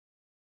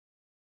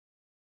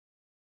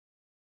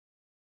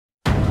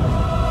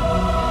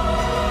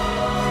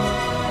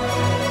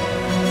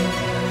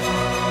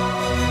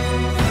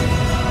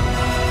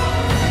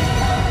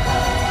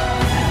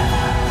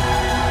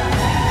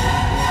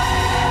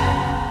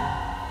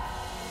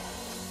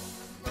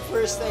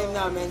first time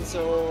namin,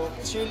 so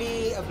it's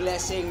really a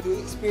blessing to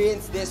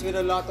experience this with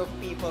a lot of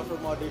people from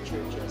other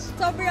churches.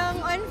 Sobrang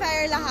on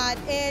fire lahat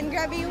and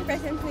grabe yung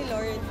presence ni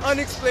Lord.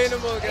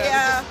 Unexplainable, grabe.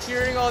 Yeah. Just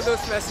hearing all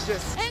those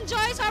messages.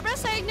 Enjoy! Sobrang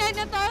sa ignite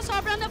na to.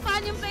 Sobrang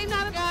na-fun yung flame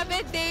namin.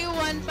 Grabe, day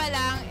 1 pa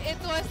lang. It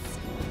was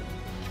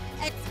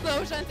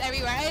explosions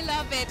everywhere. I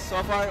love it.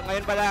 So far,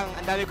 ngayon pa lang,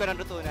 ang dami ko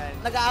natutunan.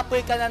 Nag-aapoy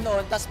ka na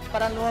noon, tapos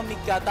parang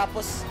lumamig ka,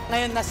 tapos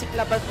ngayon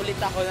nasiklaban ulit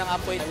ako ng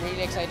apoy. I'm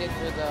really excited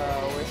for the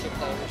worship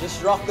time.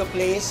 Just rock the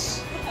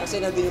place kasi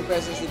nandun yung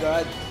presence ni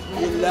God.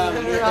 Yun lang,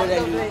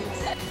 literally.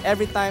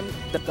 Every time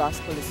the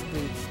gospel is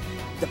preached,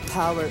 the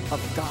power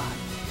of God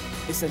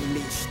is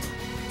unleashed.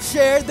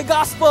 Share the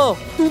gospel!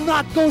 Do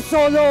not go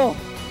solo!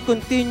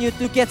 Continue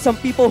to get some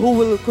people who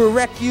will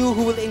correct you,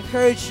 who will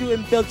encourage you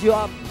and build you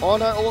up.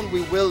 On our own,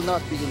 we will not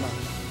be enough.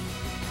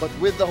 But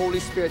with the Holy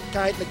Spirit,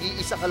 kahit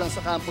nag-iisa ka lang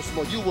sa campus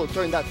mo, you will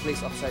turn that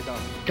place upside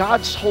down.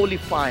 God's holy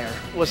fire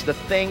was the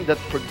thing that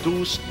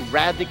produced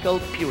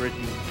radical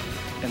purity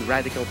and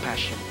radical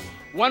passion.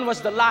 When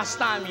was the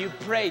last time you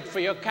prayed for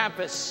your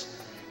campus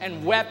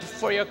and wept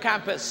for your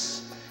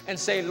campus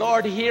and say,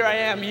 Lord, here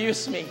I am,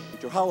 use me?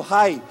 How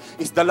high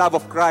is the love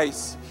of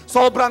Christ?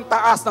 Sobrang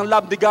taas ng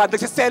love ni God.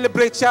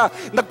 Nagse-celebrate siya,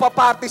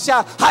 nagpa-party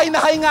siya. High na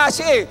high nga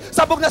siya eh.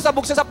 Sabog na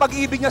sabog siya sa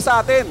pag-ibig niya sa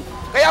atin.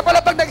 Kaya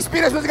pala pag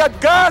nag-experience mo si God,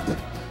 God,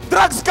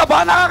 drugs ka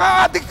ba?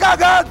 Nakaka-addict ka,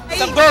 God?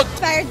 Sabog!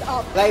 Fired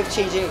up.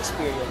 Life-changing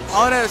experience. I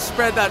want to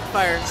spread that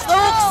fire.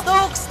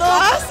 Stokes!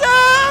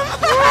 Awesome!